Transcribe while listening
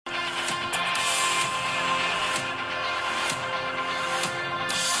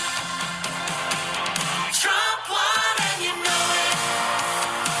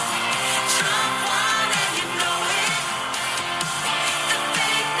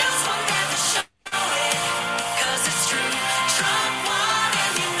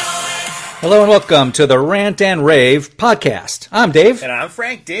Hello and welcome to the Rant and Rave podcast. I'm Dave. And I'm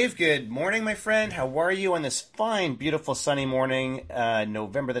Frank. Dave, good morning, my friend. How are you on this fine, beautiful, sunny morning,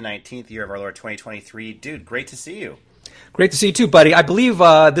 November the 19th, year of our Lord 2023? Dude, great to see you. Great to see you too, buddy. I believe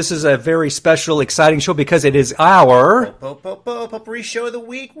this is a very special, exciting show because it is our... Potpourri show of the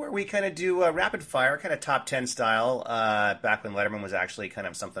week, where we kind of do rapid fire, kind of top 10 style, back when Letterman was actually kind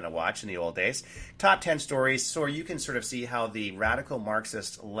of something to watch in the old days. Top 10 stories, so you can sort of see how the radical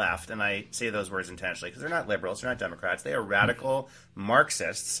Marxist left, and I say those words intentionally because they're not liberals, they're not Democrats, they are radical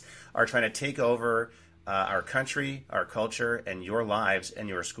Marxists, are trying to take over our country, our culture, and your lives and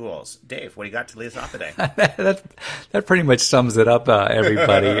your schools. Dave, what do you got to lead us off today? that pretty much sums it up,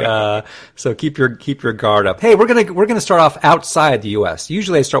 everybody. So keep your guard up. Hey, we're gonna start off outside the U.S.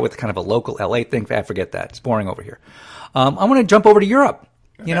 Usually I start with kind of a local L.A. thing. I forget that. It's boring over here. I want to jump over to Europe.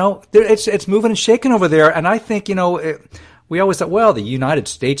 Okay. You know, it's moving and shaking over there, and I think, you know, we always thought, well, the United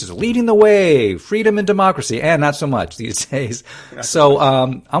States is leading the way, freedom and democracy, and not so much these days. So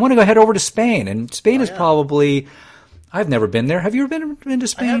I want to go head over to Spain, and Spain is probably, I've never been there. Have you ever been to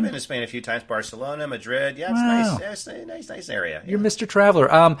Spain? I have been to Spain a few times. Barcelona, Madrid. Yeah, it's nice. Nice area. You're Mr.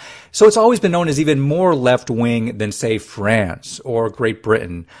 Traveler. So it's always been known as even more left-wing than, say, France or Great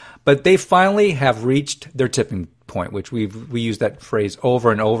Britain. But they finally have reached their tipping point, which we use that phrase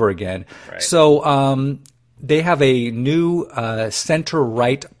over and over again. Right. So they have a new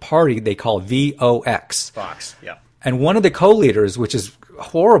center-right party they call VOX. Vox, yeah. And one of the co-leaders, which is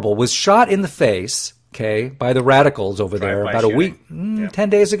horrible, was shot in the face, by the radicals over there about a week, 10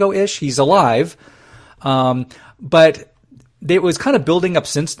 days ago-ish. He's alive. But it was kind of building up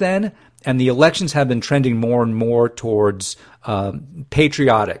since then, and the elections have been trending more and more towards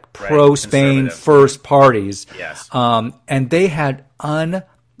patriotic, pro-Spain first parties. Yes. And they had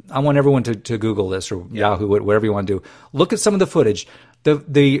I want everyone to Google this or Yahoo, whatever you want to do. Look at some of the footage.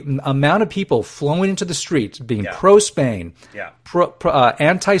 The amount of people flowing into the streets being pro-Spain,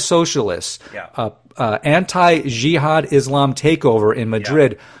 anti-socialist, anti-jihad Islam takeover in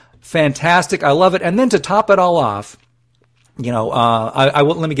Madrid. Fantastic. I love it. And then to top it all off, you know,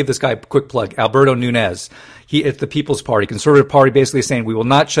 let me give this guy a quick plug. Alberto Núñez. It's the People's Party, Conservative Party, basically saying we will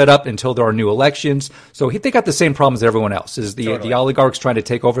not shut up until there are new elections. So they got the same problems as everyone else, is the oligarchs trying to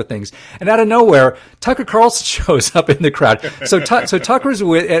take over things. And out of nowhere, Tucker Carlson shows up in the crowd. So Tucker's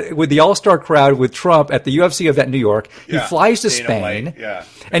with the all-star crowd with Trump at the UFC event in New York. He flies to Spain,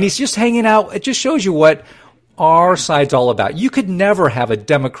 and he's just hanging out. It just shows you what our side's all about. You could never have a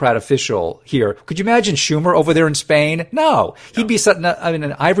Democrat official here. Could you imagine Schumer over there in Spain? No. He'd be sitting in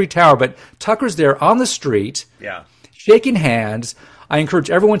an ivory tower, but Tucker's there on the street, shaking hands. I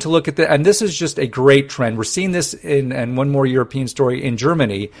encourage everyone to look at that. And this is just a great trend. We're seeing this in one more European story in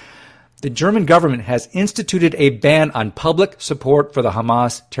Germany. The German government has instituted a ban on public support for the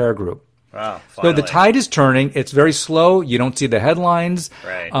Hamas terror group. Wow, so the tide is turning. It's very slow. You don't see the headlines.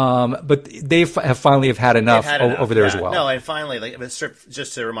 Right. But they have finally had enough over there as well. No, and finally,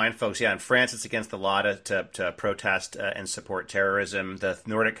 just to remind folks, in France it's against the law to protest and support terrorism. The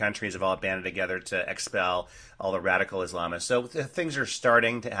Nordic countries have all banded together to expel all the radical Islamists. So things are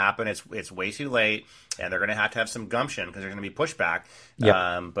starting to happen. It's way too late, and they're going to have some gumption because there's going to be pushback.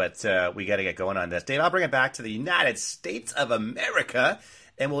 Yep. But we got to get going on this. Dave, I'll bring it back to the United States of America.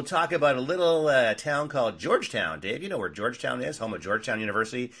 And we'll talk about a little town called Georgetown. Dave, you know where Georgetown is, home of Georgetown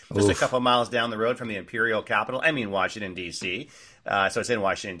University, just a couple miles down the road from the imperial capital. I mean, Washington, D.C. So it's in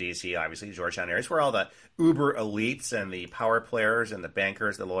Washington, D.C., obviously, Georgetown area. It's where all the uber elites and the power players and the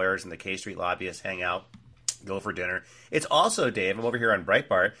bankers, the lawyers, and the K Street lobbyists hang out, go for dinner. It's also, Dave, I'm over here on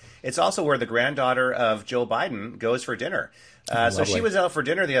Breitbart, it's also where the granddaughter of Joe Biden goes for dinner. So she was out for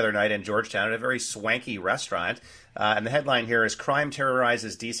dinner the other night in Georgetown at a very swanky restaurant. And the headline here is Crime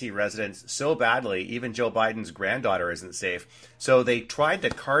Terrorizes D.C. Residents So Badly, Even Joe Biden's Granddaughter Isn't Safe. So they tried to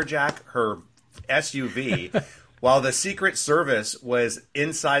carjack her SUV while the Secret Service was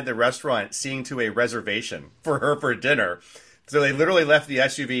inside the restaurant seeing to a reservation for her for dinner. So they literally left the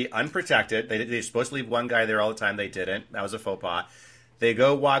SUV unprotected. They're supposed to leave one guy there all the time. They didn't. That was a faux pas. They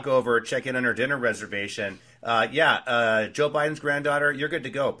go walk over, check in on her dinner reservation. Joe Biden's granddaughter, you're good to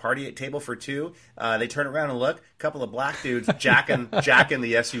go. Party at table for two. They turn around and look. A couple of black dudes jacking the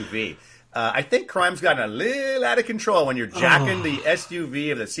SUV. I think crime's gotten a little out of control when you're jacking the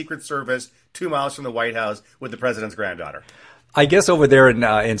SUV of the Secret Service 2 miles from the White House with the president's granddaughter. I guess over there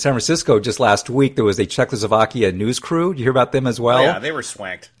in San Francisco just last week, there was a Czechoslovakia news crew. Did you hear about them as well? Oh, yeah, they were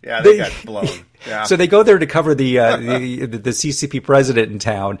swanked. Yeah, they got blown. Yeah. So they go there to cover the CCP president in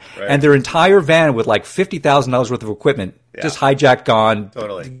town, and their entire van with like $50,000 worth of equipment just hijacked, gone.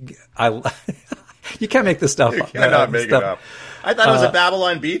 Totally. You can't make this stuff up. You cannot make it up. I thought it was a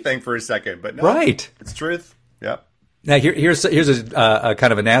Babylon Bee thing for a second, but no. Right. It's truth. Yep. Now, here's a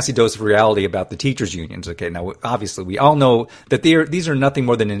kind of a nasty dose of reality about the teachers' unions. Okay, now obviously we all know that these are nothing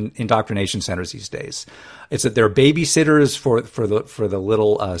more than indoctrination centers these days. It's that they're babysitters for the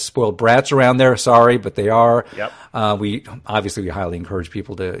little spoiled brats around there. Sorry, but they are. Yep. We highly encourage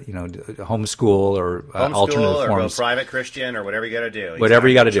people to homeschool or alternative or forms, go private Christian or whatever you got to do. Whatever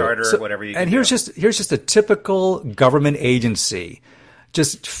you got to do. Charter, whatever you. And here's just a typical government agency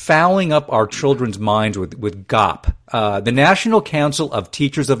just fouling up our children's minds with GOP, the National Council of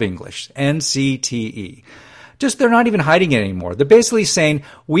Teachers of English, NCTE. They're not even hiding it anymore. They're basically saying,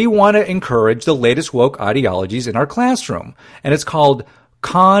 we want to encourage the latest woke ideologies in our classroom. And it's called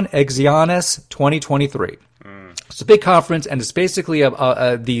Conexiones 2023. It's a big conference, and it's basically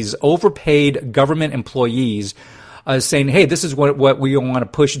these overpaid government employees saying, hey, this is what we want to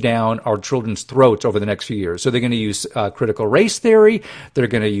push down our children's throats over the next few years. So they're going to use critical race theory. They're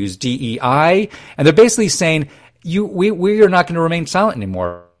going to use DEI. And they're basically saying, we are not going to remain silent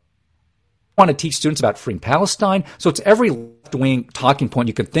anymore. We want to teach students about freeing Palestine. So it's every left-wing talking point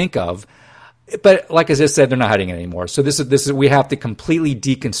you could think of. But like as I said, they're not hiding it anymore. So this is we have to completely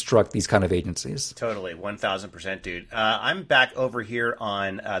deconstruct these kind of agencies. Totally, 1,000%, dude. I'm back over here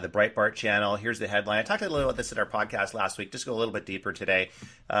on the Breitbart channel. Here's the headline. I talked a little about this at our podcast last week. Just go a little bit deeper today.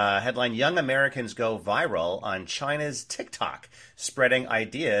 Headline: Young Americans go viral on China's TikTok, spreading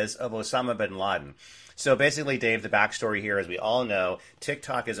ideas of Osama bin Laden. So basically, Dave, the backstory here, as we all know,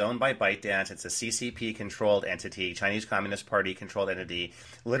 TikTok is owned by ByteDance. It's a CCP-controlled entity, Chinese Communist Party-controlled entity.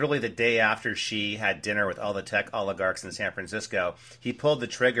 Literally the day after Xi had dinner with all the tech oligarchs in San Francisco, he pulled the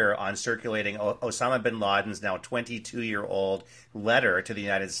trigger on circulating Osama bin Laden's now 22-year-old letter to the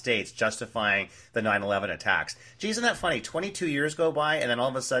United States justifying the 9/11 attacks. Gee, isn't that funny? 22 years go by, and then all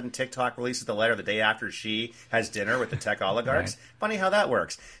of a sudden TikTok releases the letter the day after Xi has dinner with the tech oligarchs. Right. Funny how that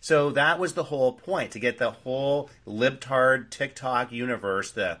works. So that was the whole point, to get the whole libtard TikTok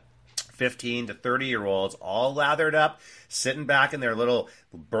universe, the 15 to 30-year-olds, all lathered up, sitting back in their little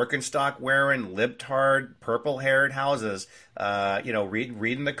Birkenstock-wearing, libtard, purple-haired houses,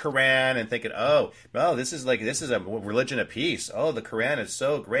 reading the Quran and thinking, oh, this is a religion of peace. Oh, the Quran is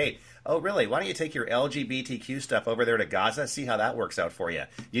so great. Oh, really? Why don't you take your LGBTQ stuff over there to Gaza? See how that works out for you.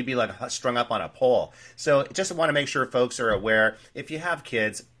 You'd be like strung up on a pole. So just want to make sure folks are aware. If you have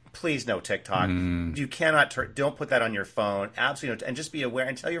kids, please no TikTok. You cannot, don't put that on your phone. Absolutely no. And just be aware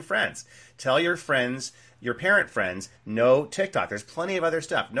and tell your friends. Tell your friends, your parent friends, no TikTok. There's plenty of other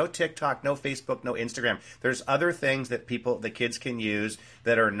stuff. No TikTok, no Facebook, no Instagram. There's other things that the kids can use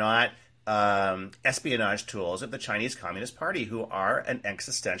that are not espionage tools of the Chinese Communist Party, who are an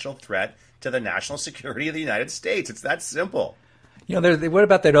existential threat to the national security of the United States. It's that simple. What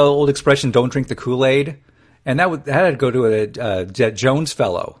about that old expression, don't drink the Kool-Aid? And that had to go to a Jones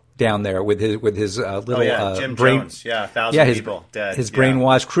fellow down there with his little Jim brain, Jones, 1,000 people dead. His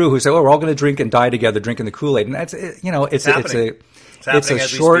brainwashed crew who said, "Oh, we're all going to drink and die together drinking the Kool-Aid." And that's it's a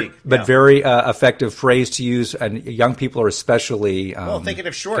short but very effective phrase to use, and young people are especially. Thinking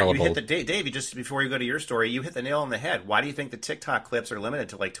of short, gullible. You hit the Dave. You just before you go to your story, you hit the nail on the head. Why do you think the TikTok clips are limited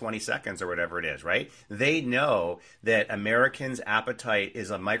to like 20 seconds or whatever it is? Right? They know that Americans' appetite is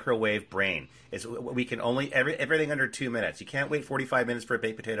a microwave brain. We can only everything under 2 minutes. You can't wait 45 minutes for a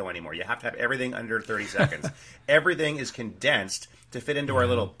baked potato anymore. You have to have everything under 30 seconds. Everything is condensed to fit into our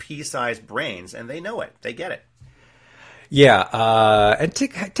little pea-sized brains, and they know it. They get it. Yeah, and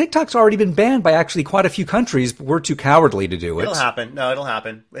TikTok's already been banned by actually quite a few countries, but we're too cowardly to do it. It'll happen. No, it'll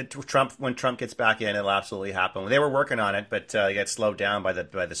happen. When Trump gets back in, it'll absolutely happen. They were working on it, but it got slowed down by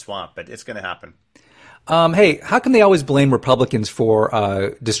the swamp. But it's going to happen. Hey, how can they always blame Republicans for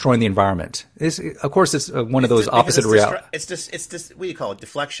destroying the environment? Of course, it's one of those opposite realities. It's just what do you call it?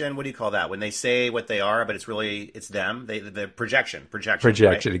 Deflection? What do you call that? When they say what they are, but it's them. The projection.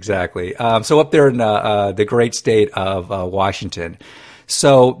 Right? Exactly. So up there in the great state of Washington,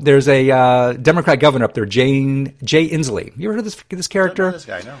 so there's a Democrat governor up there, Jay Inslee. You ever heard of this character? I don't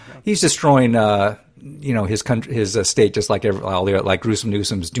know this guy. No. He's destroying his country, his state, just like like Gruesome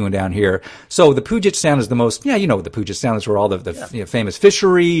Newsom's doing down here. So the Puget Sound is the most, what the Puget Sound is, where all the famous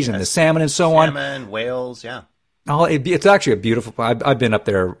fisheries and the salmon and so on. Salmon, whales, yeah. It's actually a beautiful, I've been up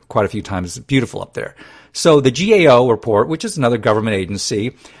there quite a few times. It's beautiful up there. So the GAO report, which is another government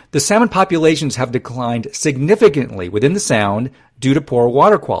agency, the salmon populations have declined significantly within the Sound due to poor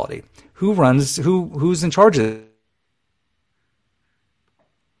water quality. Who's in charge of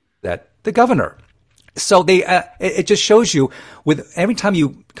that? The governor. So it just shows you, with every time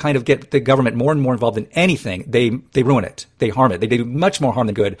you kind of get the government more and more involved in anything, they ruin it. They harm it. They do much more harm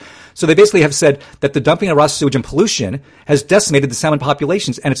than good. So they basically have said that the dumping of raw sewage and pollution has decimated the salmon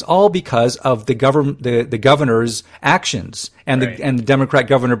populations, and it's all because of the governor's actions and the Democrat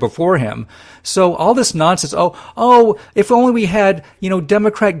governor before him. So all this nonsense. Oh, if only we had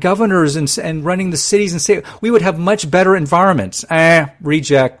Democrat governors and running the cities and state, we would have much better environments.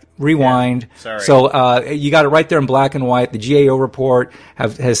 Reject. Rewind. Yeah, sorry. So you got it right there in black and white. The GAO report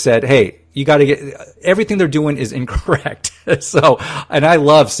has said, hey, you got to get everything they're doing is incorrect. So, and I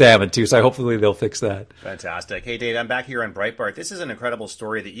love salmon too. So hopefully they'll fix that. Fantastic. Hey, Dave, I'm back here on Breitbart. This is an incredible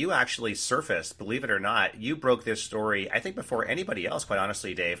story that you actually surfaced. Believe it or not, you broke this story, I think, before anybody else. Quite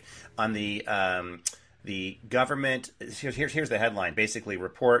honestly, Dave, on the government. Here's the headline. Basically,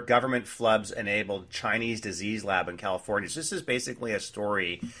 report government flubs enabled Chinese disease lab in California. So this is basically a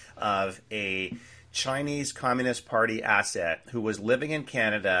story of a Chinese Communist Party asset who was living in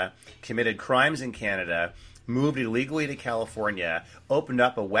Canada, committed crimes in Canada, moved illegally to California, opened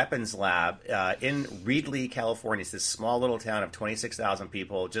up a weapons lab in Reedley, California. It's this small little town of 26,000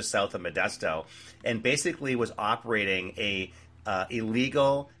 people just south of Modesto, and basically was operating a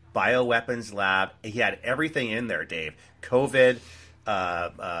illegal bioweapons lab. He had everything in there, Dave. COVID,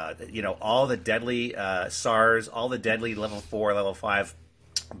 all the deadly SARS, all the deadly level 4, level 5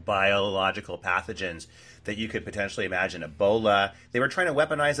 biological pathogens that you could potentially imagine. Ebola. They were trying to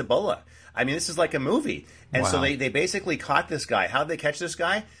weaponize Ebola. I mean, this is like a movie. And so they basically caught this guy. How did they catch this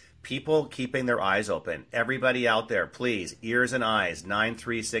guy? People keeping their eyes open. Everybody out there, please, ears and eyes, 9,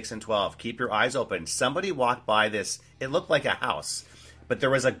 3, 6, and 12. Keep your eyes open. Somebody walked by this. It looked like a house. But there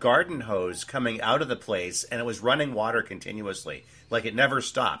was a garden hose coming out of the place, and it was running water continuously. Like it never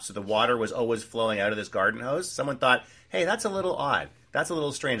stopped. So the water was always flowing out of this garden hose. Someone thought, hey, that's a little odd. That's a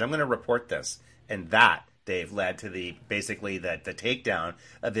little strange. I'm going to report this. And that, Dave, led to the takedown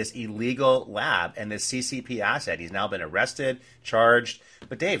of this illegal lab and this CCP asset. He's now been arrested, charged.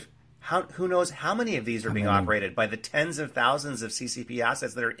 But Dave, who knows how many of these are being operated by the tens of thousands of CCP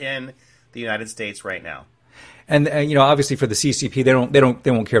assets that are in the United States right now? And obviously for the CCP,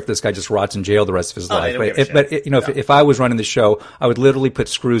 they won't care if this guy just rots in jail the rest of his life. If I was running the show, I would literally put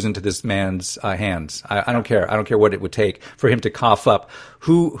screws into this man's hands. I don't care. I don't care what it would take for him to cough up.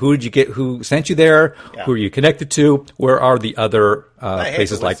 Who did you get? Who sent you there? Yeah. Who are you connected to? Where are the other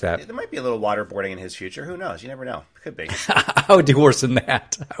places like that? There might be a little waterboarding in his future. Who knows? You never know. Could be. I would do worse than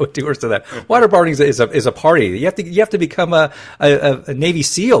that. Waterboarding is a party. You have to become a Navy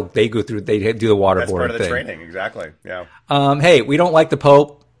SEAL. They do the waterboarding thing. That's part of the training. Exactly. Yeah. Hey, we don't like the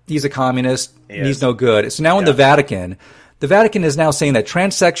Pope. He's a communist. He's no good. So now in the Vatican is now saying that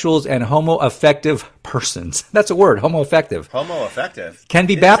transsexuals and homoaffective persons, that's a word, homoaffective, can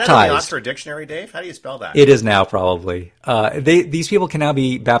be baptized. Is that in the Oxford Dictionary, Dave? How do you spell that? It is now, probably. These people can now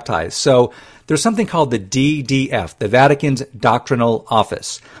be baptized. So there's something called the DDF, the Vatican's Doctrinal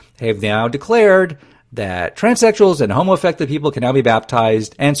Office. They have now declared that transsexuals and homoaffective people can now be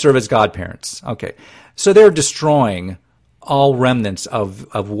baptized and serve as godparents. Okay. So they're destroying all remnants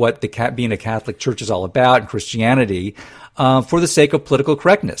of what being a Catholic Church is all about and Christianity for the sake of political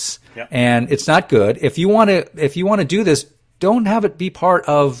correctness. Yep. And it's not good. If you want to do this, don't have it be part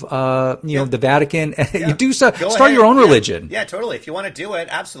of the Vatican. You do so. Start your own religion. Yeah, totally. If you want to do it,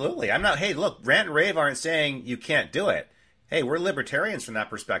 absolutely. I'm not. Hey, look, Rant and Rave aren't saying you can't do it. Hey, we're libertarians from that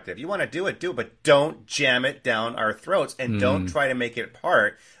perspective. You want to do it, but don't jam it down our throats, and don't try to make it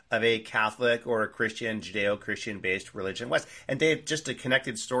part of a Catholic or a Christian, Judeo-Christian based religion West. And Dave, just a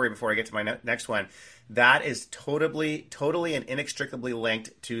connected story before I get to my next one. That is totally and inextricably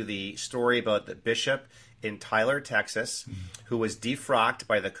linked to the story about the bishop in Tyler, Texas, who was defrocked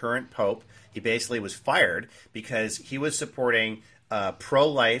by the current pope. He basically was fired because he was supporting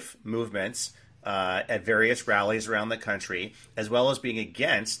pro-life movements at various rallies around the country, as well as being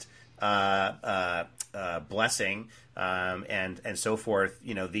against blessing and so forth.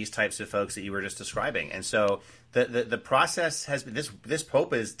 These types of folks that you were just describing. And so the process has been this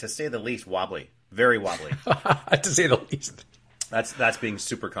pope is, to say the least, wobbly, very wobbly, to say the least. That's being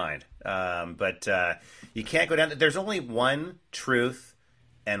super kind. But you can't go down. There's only one truth.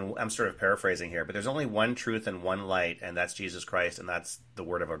 And I'm sort of paraphrasing here, but there's only one truth and one light, and that's Jesus Christ, and that's the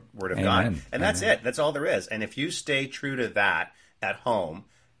word of God. And that's it. That's all there is. And if you stay true to that at home,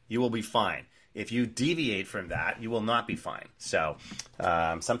 you will be fine. If you deviate from that, you will not be fine. So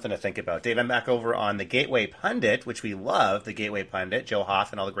something to think about. Dave, I'm back over on the Gateway Pundit, which we love, the Gateway Pundit, Joe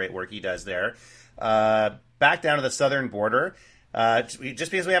Hoff and all the great work he does there. Back down to the southern border.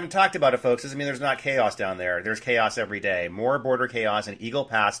 Just because we haven't talked about it, folks, doesn't mean there's not chaos down there. There's chaos every day. More border chaos in Eagle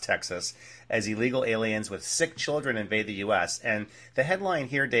Pass, Texas, as illegal aliens with sick children invade the U.S. And the headline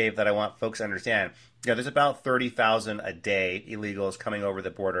here, Dave, that I want folks to understand, there's about 30,000 a day illegals coming over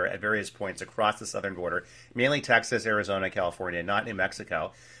the border at various points across the southern border, mainly Texas, Arizona, California, not New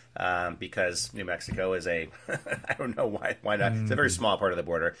Mexico. Because New Mexico is I don't know why not. It's a very small part of the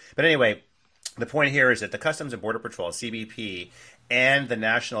border. But anyway, the point here is that the Customs and Border Patrol, CBP, and the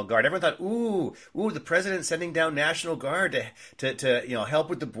National Guard, everyone thought, ooh, the president's sending down National Guard to help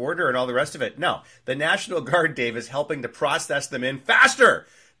with the border and all the rest of it. No, the National Guard, Dave, is helping to process them in faster.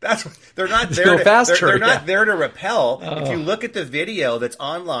 They're not there. They're not there to repel. If you look at the video that's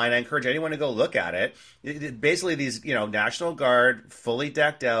online, I encourage anyone to go look at it. Basically, these National Guard, fully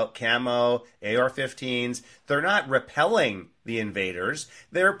decked out, camo, AR-15s. They're not repelling the invaders.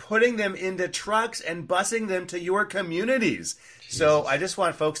 They're putting them into trucks and busing them to your communities. Jesus. So I just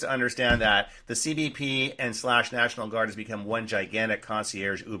want folks to understand that the CBP and / National Guard has become one gigantic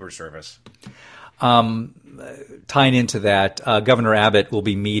concierge Uber service. Tying into that, Governor Abbott will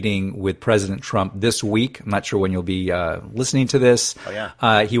be meeting with President Trump this week. I'm not sure when you'll be listening to this. Oh,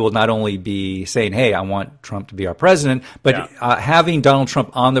 yeah. He will not only be saying, hey, I want Trump to be our president, but having Donald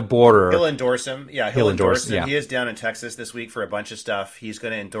Trump on the border. He'll endorse him. Yeah, he'll endorse him. Yeah. He is down in Texas this week for a bunch of stuff. He's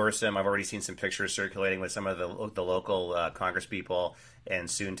going to endorse him. I've already seen some pictures circulating with some of the local Congress people and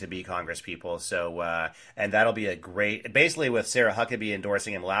soon-to-be Congress people. So, and that'll be a great... Basically, with Sarah Huckabee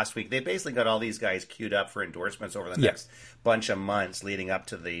endorsing him last week, they basically got all these guys queued up for endorsements over the next bunch of months leading up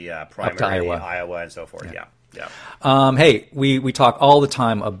to the primary in Iowa and so forth. Yeah. Hey, we talk all the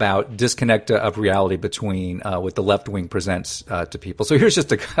time about disconnect of reality between what the left wing presents to people. So here's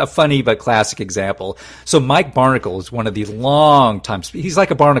just a funny but classic example. So Mike Barnicle is one of these he's like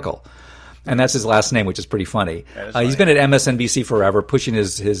a barnacle. And that's his last name, which is pretty funny. He's been at MSNBC forever, pushing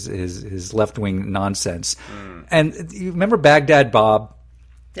his left-wing nonsense. And you remember Baghdad Bob?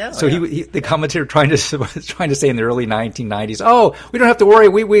 Yeah. So he the commentator trying to say in the early 1990s, oh, we don't have to worry.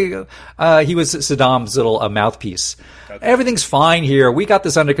 He was Saddam's little mouthpiece. Okay. Everything's fine here. We got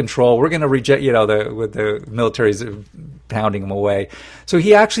this under control. We're going to reject, with the military's pounding him away. So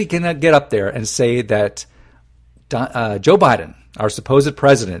he actually can get up there and say that Joe Biden, our supposed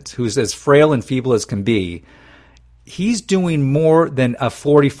president, who's as frail and feeble as can be, he's doing more than a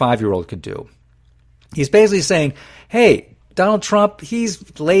 45-year-old could do. He's basically saying, hey, Donald Trump,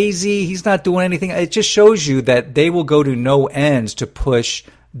 he's lazy. He's not doing anything. It just shows you that they will go to no ends to push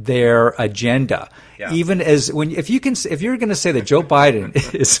their agenda. Yeah. Even as if you're going to say that Joe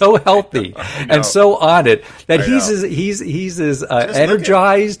Biden is so healthy and so on it that he's as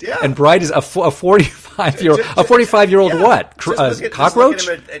energized and bright as a 45-year-old cockroach.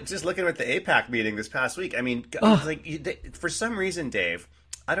 Just looking at the AIPAC meeting this past week. I mean, for some reason, Dave,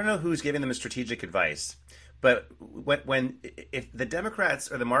 I don't know who's giving them strategic advice. But if the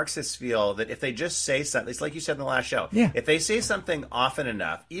Democrats or the Marxists feel that if they just say something, it's like you said in the last show, if they say something often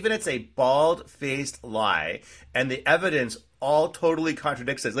enough, even it's a bald-faced lie, and the evidence all totally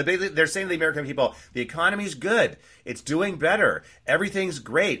contradicts it. They're saying to the American people, the economy's good, it's doing better, everything's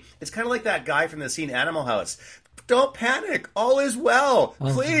great. It's kind of like that guy from the scene Animal House. Don't panic. All is well.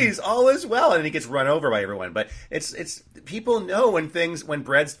 Please, all is well. And then he gets run over by everyone. But it's people know when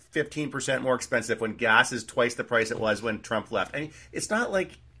bread's 15% more expensive, when gas is twice the price it was when Trump left. I mean, it's not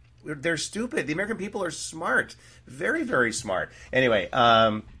like they're stupid. The American people are smart. Very, very smart. Anyway,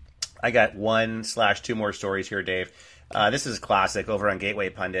 I got 1/2 more stories here, Dave. This is classic over on Gateway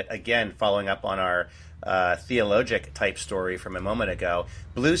Pundit. Again, following up on our theologic type story from a moment ago.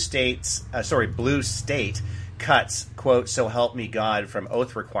 Blue State cuts, quote, "so help me God" from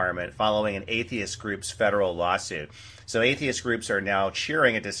oath requirement following an atheist group's federal lawsuit. So atheist groups are now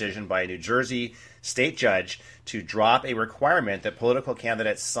cheering a decision by a New Jersey state judge to drop a requirement that political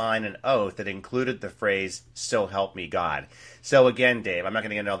candidates sign an oath that included the phrase, "so help me God." So again, Dave, I'm not going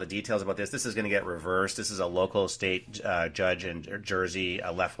to get into all the details about this. This is going to get reversed. This is a local state judge in Jersey,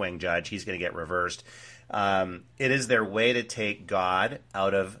 a left-wing judge. He's going to get reversed. It is their way to take God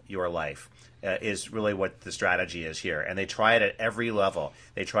out of your life. Is really what the strategy is here. And they try it at every level.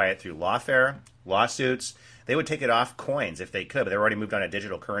 They try it through lawfare, lawsuits. They would take it off coins if they could, but they've already moved on to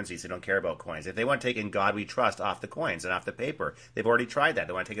digital currencies. So they don't care about coins. If they want to take "In God We Trust" off the coins and off the paper, they've already tried that.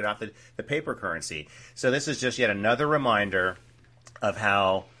 They want to take it off the paper currency. So this is just yet another reminder of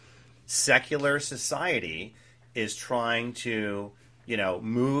how secular society is trying to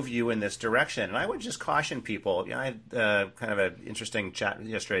move you in this direction. And I would just caution people. I had kind of an interesting chat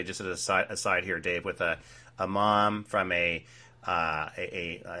yesterday, just as aside here, Dave, with a mom from be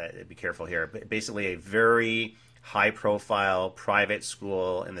careful here, but basically a very high-profile private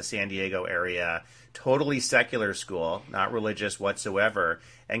school in the San Diego area, totally secular school, not religious whatsoever.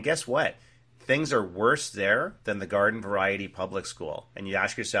 And guess what? Things are worse there than the garden variety public school. And you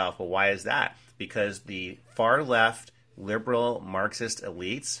ask yourself, well, why is that? Because the far left, liberal, Marxist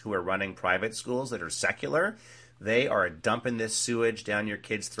elites who are running private schools that are secular, they are dumping this sewage down your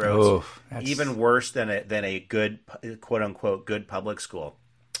kids' throats, even worse than a good, quote-unquote, good public school.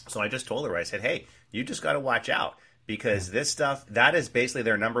 So I just told her, I said, hey, you just got to watch out. Because this stuff, that is basically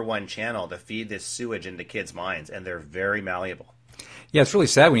their number one channel to feed this sewage into kids' minds, and they're very malleable. Yeah, it's really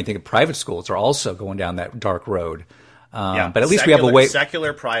sad when you think of private schools are also going down that dark road. But at least we have a way.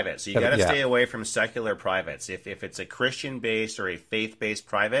 Secular private. So you got to stay away from secular privates. If it's a Christian-based or a faith-based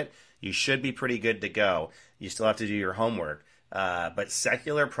private, you should be pretty good to go. You still have to do your homework. But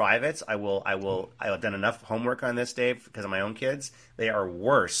secular privates, I've done enough homework on this, Dave, because of my own kids. They are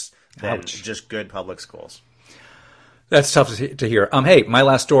worse than just good public schools. That's tough to hear. Hey, my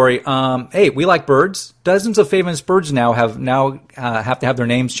last story. Hey, we like birds. Dozens of famous birds now have to have their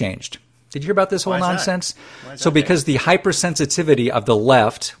names changed. Did you hear about this whole nonsense? So because the hypersensitivity of the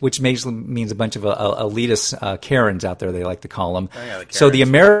left, which means a bunch of elitist Karens out there, they like to call them. Oh, yeah, So the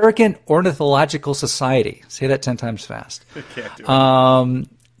American Ornithological Society, say that 10 times fast.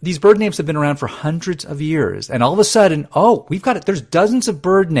 These bird names have been around for hundreds of years. And all of a sudden, there's dozens of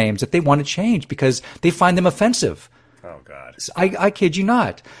bird names that they want to change because they find them offensive. Oh, God. I kid you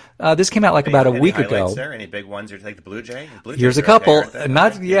not. This came out about a week ago. There? Any big ones? Or like the Blue Jay? Here's a couple. Okay,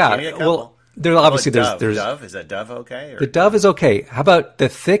 Give me a couple. Well, there obviously Dove? there's Dove? Is that Dove okay? Or? The dove is okay. How about the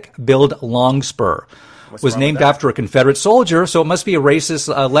thick-billed longspur? Was named after a Confederate soldier, so it must be a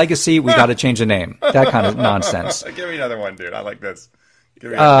racist legacy. We got to change the name. That kind of nonsense. Give me another one, dude. I like this.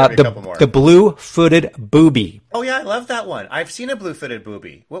 Give me a couple more. The blue-footed booby. Oh yeah, I love that one. I've seen a blue-footed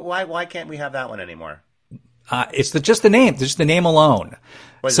booby. Why can't we have that one anymore? It's just the name. Just the name alone.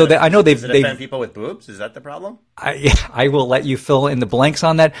 Does it offend people with boobs? Is that the problem? I will let you fill in the blanks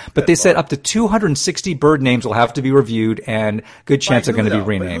on that. But they said up to 260 bird names will have to be reviewed, and good chance they're going to be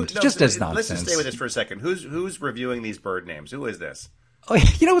renamed. Just as nonsense. Let's just stay with this for a second. Who's reviewing these bird names? Who is this?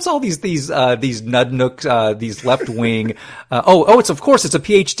 It's all these nudnooks, these left wing. It's a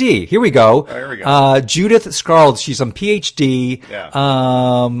PhD. Here we go. Oh, here we go. Judith Scarld. She's some PhD. Yeah.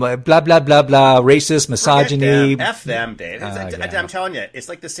 Blah blah blah blah. Racist, misogyny. F them, Dave. I'm telling you, it's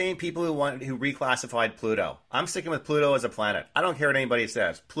like the same people who reclassified Pluto. I'm sticking with Pluto as a planet. I don't care what anybody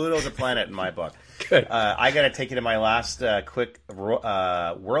says. Pluto's a planet in my book. Good. I got to take you to my last quick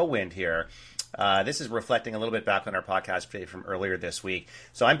whirlwind here. This is reflecting a little bit back on our podcast from earlier this week.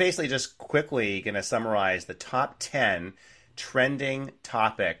 So I'm basically just quickly going to summarize the top 10 trending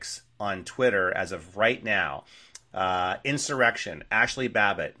topics on Twitter as of right now. Insurrection, Ashley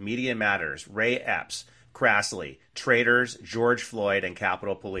Babbitt, Media Matters, Ray Epps, Crassley, Traitors, George Floyd, and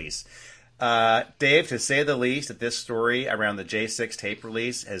Capitol Police. Dave, to say the least, that this story around the J6 tape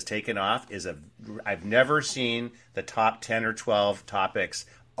release has taken off I've never seen the top 10 or 12 topics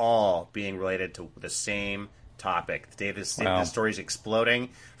all being related to the same topic. Dave, this story is exploding.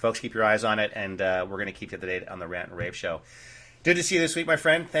 Folks, keep your eyes on it, and we're going to keep you up to date on the Rant and Rave show. Good to see you this week, my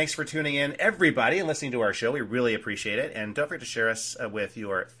friend. Thanks for tuning in, everybody, and listening to our show. We really appreciate it. And don't forget to share us with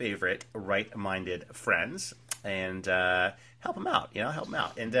your favorite right-minded friends and help them out. Help them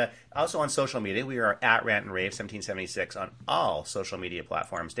out. And also on social media, we are at Rant and Rave 1776 on all social media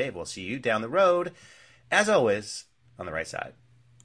platforms. Dave, we'll see you down the road, as always, on the right side.